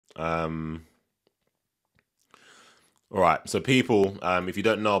All right, so people, if you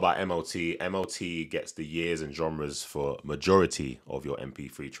don't know about MLT gets the years and genres for majority of your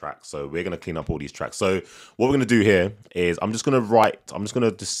MP3 tracks. So we're gonna clean up all these tracks. So what we're gonna do here is I'm just gonna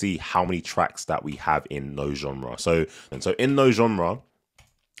just see how many tracks that we have in no genre. So in no genre,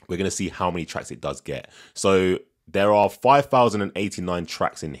 we're gonna see how many tracks it does get. So there are 5,089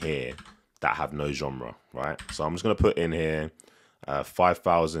 tracks in here that have no genre, right? So I'm just gonna put in here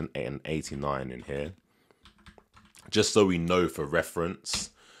 5,089 in here, just so we know for reference.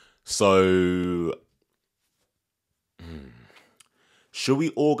 So, should we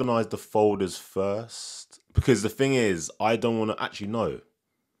organize the folders first? Because the thing is, I don't want to actually know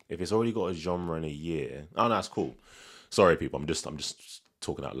if it's already got a genre in a year. Oh, no, that's cool. Sorry, people. I'm just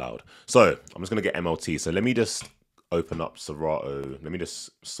talking out loud. So I'm just gonna get MLT. So let me just open up Serato. Let me just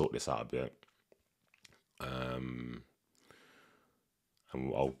sort this out a bit.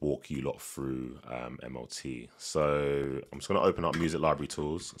 And I'll walk you lot through MLT. So I'm just going to open up Music Library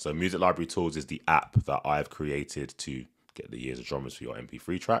Tools. So Music Library Tools is the app that I've created to get the years of genres for your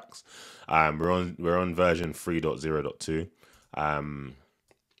MP3 tracks. We're on version 3.0.2.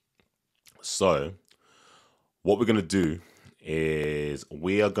 So what we're going to do is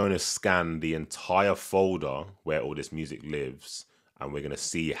we are going to scan the entire folder where all this music lives, and we're going to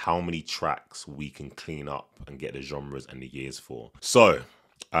see how many tracks we can clean up and get the genres and the years for. So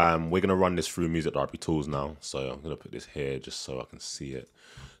we're going to run this through Music Library Tools now. So I'm going to put this here just so I can see it.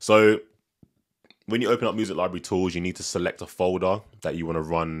 So when you open up Music Library Tools, you need to select a folder that you want to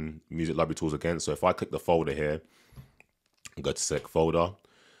run Music Library Tools against. So if I click the folder here and go to select folder,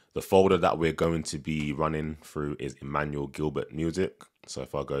 the folder that we're going to be running through is Emmanuel Gilbert Music. So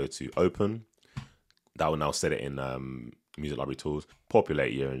if I go to open, that will now set it in Music Library Tools,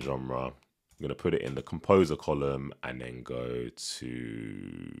 populate year and genre. I'm going to put it in the composer column and then go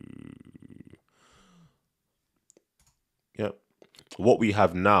to, yep. What we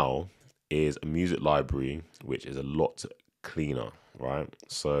have now is a music library, which is a lot cleaner, right?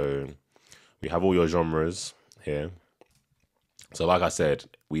 So we have all your genres here. So like I said,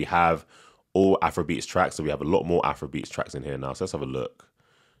 we have all Afrobeats tracks. So we have a lot more Afrobeats tracks in here now. So let's have a look.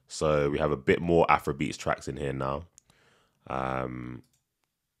 So we have a bit more Afrobeats tracks in here now. A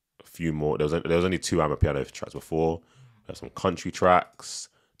few more. There was only two Amapiano tracks before. We have some country tracks,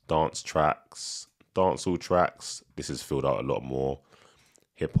 dance tracks, dancehall tracks. This is filled out a lot more.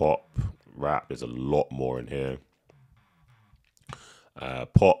 Hip hop, rap. There's a lot more in here.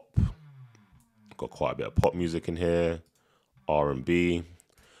 Pop. Got quite a bit of pop music in here. R&B.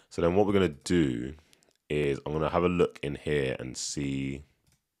 So then what we're going to do is I'm going to have a look in here and see,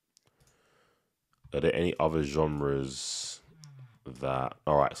 are there any other genres that,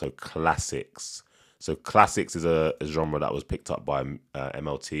 all right, so classics. So classics is a genre that was picked up by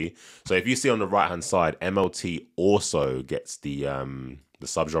MLT. So if you see on the right hand side, MLT also gets the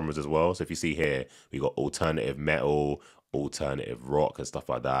subgenres as well. So if you see here, we got alternative metal, alternative rock and stuff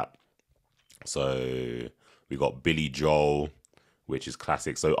like that. So we got Billy Joel, which is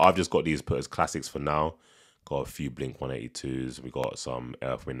classic. So I've just got these put as classics for now. Got a few Blink 182s. We got some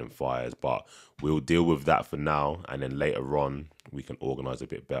Earth, Wind and Fires, but we'll deal with that for now. And then later on, we can organize a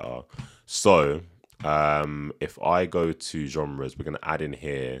bit better. So if I go to genres, we're going to add in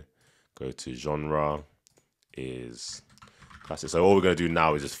here, go to genre is classic. So all we're going to do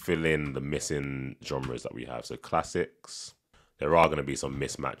now is just fill in the missing genres that we have. So classics, there are going to be some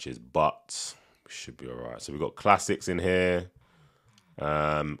mismatches, but we should be all right. So we've got classics in here.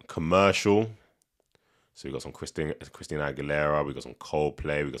 Commercial. So we got some Christina Aguilera, we got some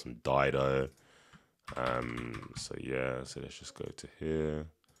Coldplay, we got some Dido. So yeah, so let's just go to here.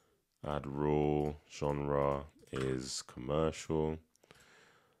 Add rule, genre is commercial.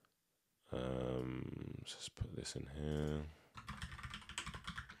 Let's just put this in here.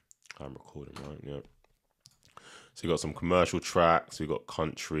 I'm recording, right? Yep. So you got some commercial tracks, we got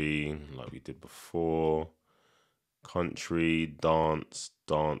country, like we did before. Country, dance,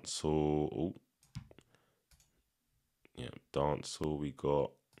 dancehall. Ooh. Yeah, dancehall. We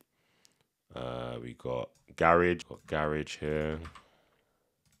got garage. Got garage here.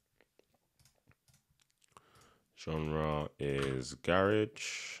 Genre is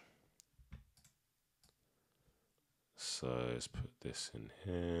garage. So let's put this in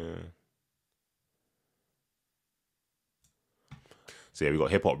here. So yeah, we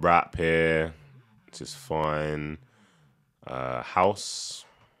got hip hop rap here. This is fine. House.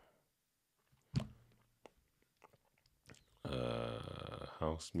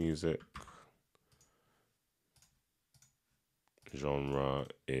 House music. Genre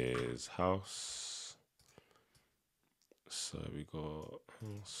is house. So we got,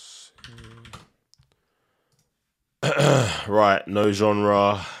 let's see. Right, no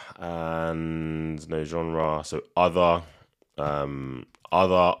genre and no genre. So other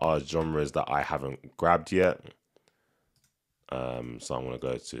are genres that I haven't grabbed yet. So I'm gonna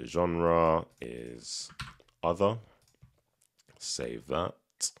go to genre is other. Save that.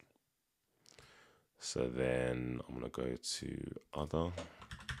 So then I'm gonna go to other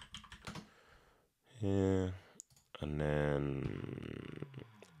here, and then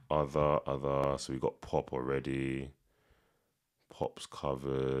other. So we got pop already. Pop's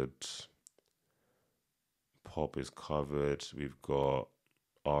covered. Pop is covered. We've got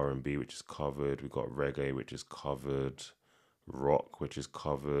R&B, which is covered. We've got reggae, which is covered. Rock, which is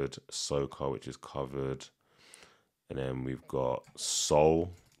covered. Soca, which is covered. And then we've got soul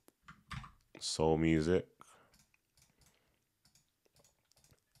music.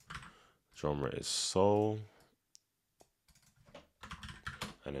 Genre is soul.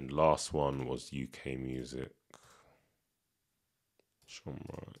 And then last one was UK music.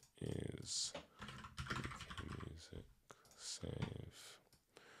 Genre is UK music. Save.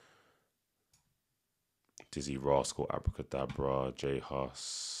 Dizzy Rascal, Abracadabra, J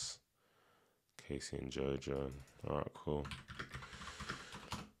Hus, Casey and Jojo. Alright, cool.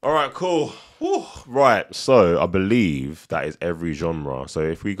 Alright, cool. Whew. Right, so I believe that is every genre. So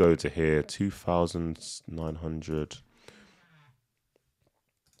if we go to here, 2,900.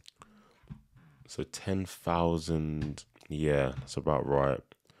 So 10,000. Yeah, that's about right.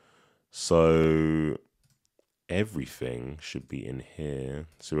 So everything should be in here.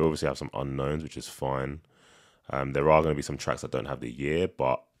 So we obviously have some unknowns, which is fine. There are going to be some tracks that don't have the year,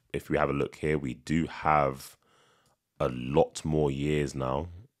 but if we have a look here, we do have a lot more years now.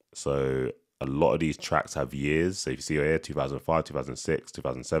 So a lot of these tracks have years. So if you see here, 2005, 2006,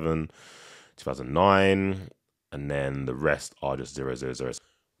 2007, 2009, and then the rest are just 000.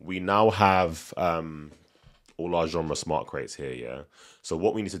 We now have all our genre smart crates here, yeah? So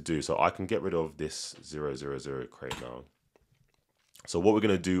what we need to do, so I can get rid of this 000 crate now. So what we're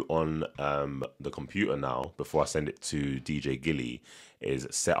going to do on the computer now, before I send it to DJ Gilly, is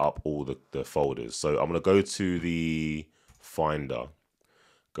set up all the folders. So I'm going to go to the Finder,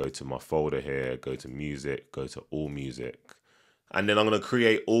 go to my folder here, go to music, go to all music. And then I'm going to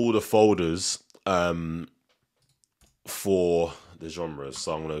create all the folders for the genres.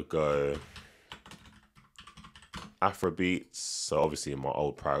 So I'm going to go Afrobeats. So obviously in my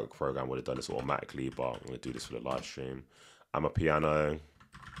old program would have done this automatically, but I'm going to do this for the live stream. Amapiano,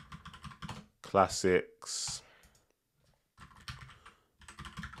 classics,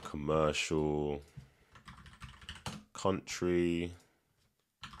 commercial, country,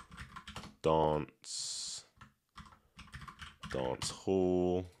 dance, dance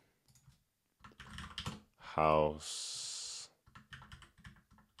hall, house,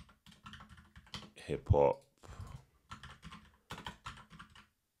 hip hop,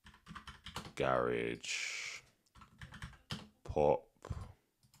 garage, pop,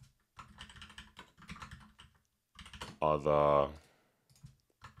 other,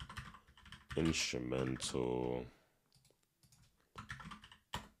 instrumental,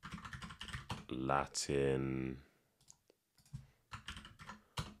 Latin,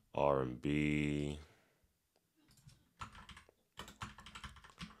 R&B,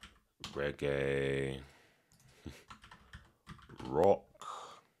 reggae, rock,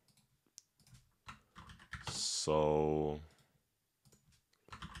 soul,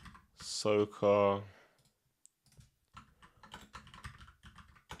 soca,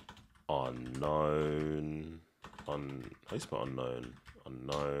 unknown, how do you spell unknown?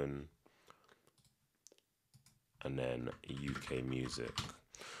 Unknown, and then UK music.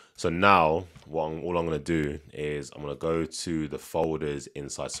 So now, all I'm going to do is I'm going to go to the folders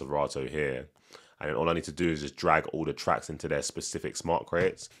inside Serato here. And then all I need to do is just drag all the tracks into their specific smart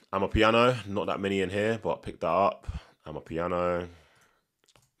crates. Amapiano, not that many in here, but pick that up. Amapiano,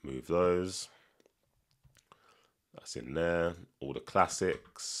 move those. That's in there. All the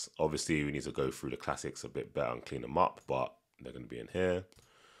classics. Obviously, we need to go through the classics a bit better and clean them up, but they're going to be in here.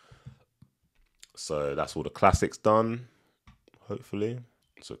 So that's all the classics done, hopefully.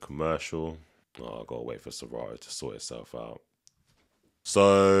 So commercial. Oh, I've got to wait for Serato to sort itself out.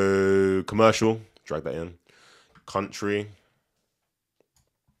 So commercial, drag that in. Country.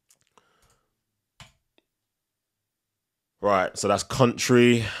 Right, so that's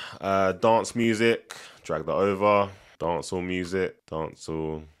country. Dance music, drag that over. Dancehall music,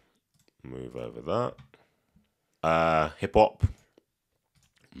 dancehall, move over that. Hip hop,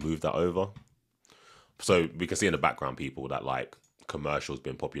 move that over. So we can see in the background people that like commercial's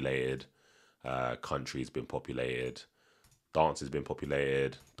been populated, country's been populated. Dance has been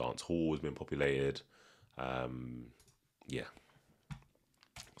populated. Dance hall has been populated. Yeah.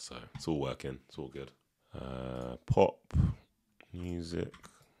 So it's all working. It's all good. Pop music.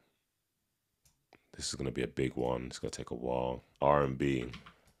 This is gonna be a big one. It's gonna take a while. R&B.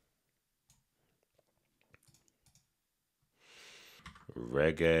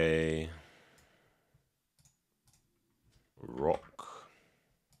 Reggae. Rock.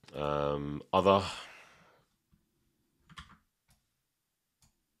 Other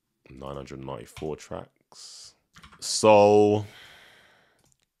 994 tracks. Soul.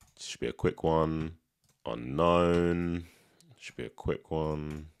 Should be a quick one. Unknown. Should be a quick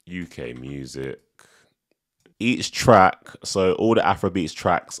one. UK music. Each track, so all the Afrobeats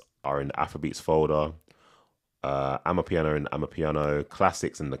tracks are in the Afrobeats folder. Amapiano in the Amapiano.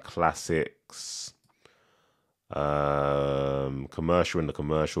 Classics in the classics. Commercial in the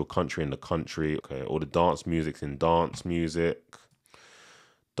commercial. Country in the country. Okay, all the dance music's in dance music.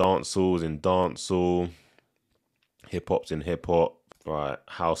 Dancehall's in dancehall. Hip hop's in hip hop. Right,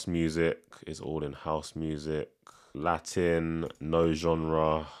 house music is all in house music. Latin, no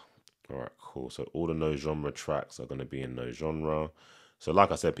genre. All right, cool. So all the no genre tracks are going to be in no genre. So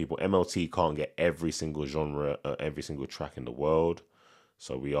like I said, people, MLT can't get every single genre, every single track in the world.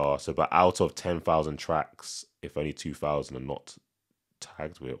 So but out of 10,000 tracks, if only 2,000 are not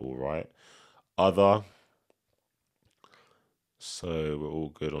tagged, we're all right. Other. So we're all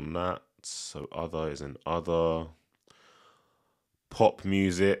good on that. So other is in other. Pop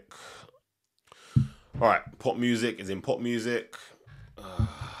music. All right, pop music is in pop music.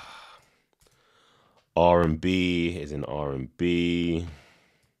 R&B is in R&B.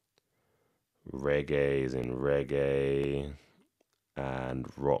 Reggae is in reggae. And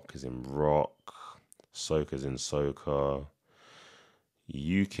rock is in rock. Soca is in soca.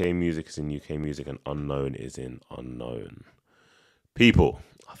 UK music is in UK music. And unknown is in unknown. People,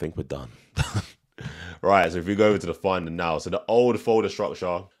 I think we're done. Right, so if we go over to the finder now, so the old folder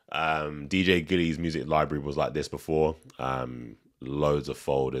structure, DJ Gilly's music library was like this before. Loads of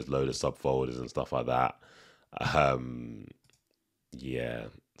folders, loads of subfolders and stuff like that. Yeah,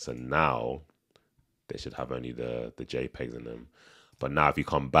 so now they should have only the JPEGs in them. But now if you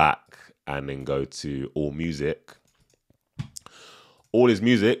come back and then go to all music, all his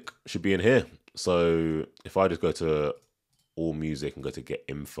music should be in here. So if I just go to all music and go to get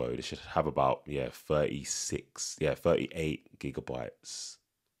info, they should have about 38 gigabytes.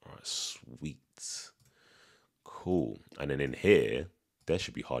 All right, sweet, cool. And then in here there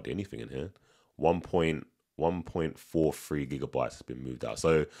should be hardly anything in here. 1.43 gigabytes has been moved out.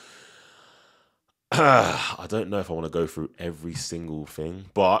 So I don't know if I want to go through every single thing,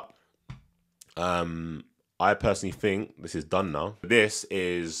 but I personally think this is done now. This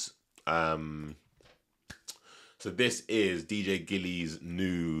is DJ Gilly's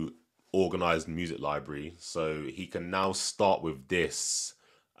new organized music library. So he can now start with this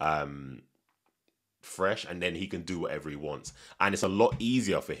fresh, and then he can do whatever he wants. And it's a lot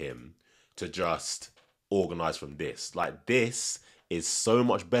easier for him to just organize from this. Like, this is so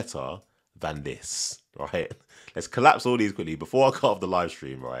much better than this, right? Let's collapse all these quickly before I cut off the live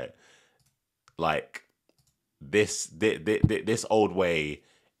stream, right? Like, this old way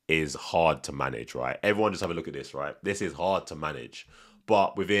is hard to manage, right? Everyone just have a look at this, right? This is hard to manage.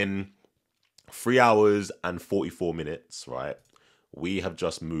 But within 3 hours and 44 minutes, right, we have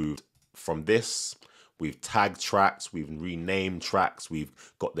just moved from this. We've tagged tracks, we've renamed tracks, we've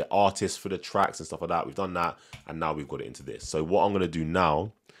got the artists for the tracks and stuff like that. We've done that, and now we've got it into this. So what I'm going to do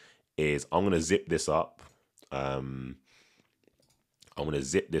now is I'm going to zip this up. I'm going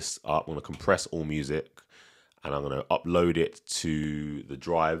to compress all music, and I'm going to upload it to the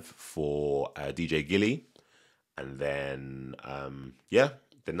drive for DJ Gilly. And then, then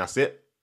that's it.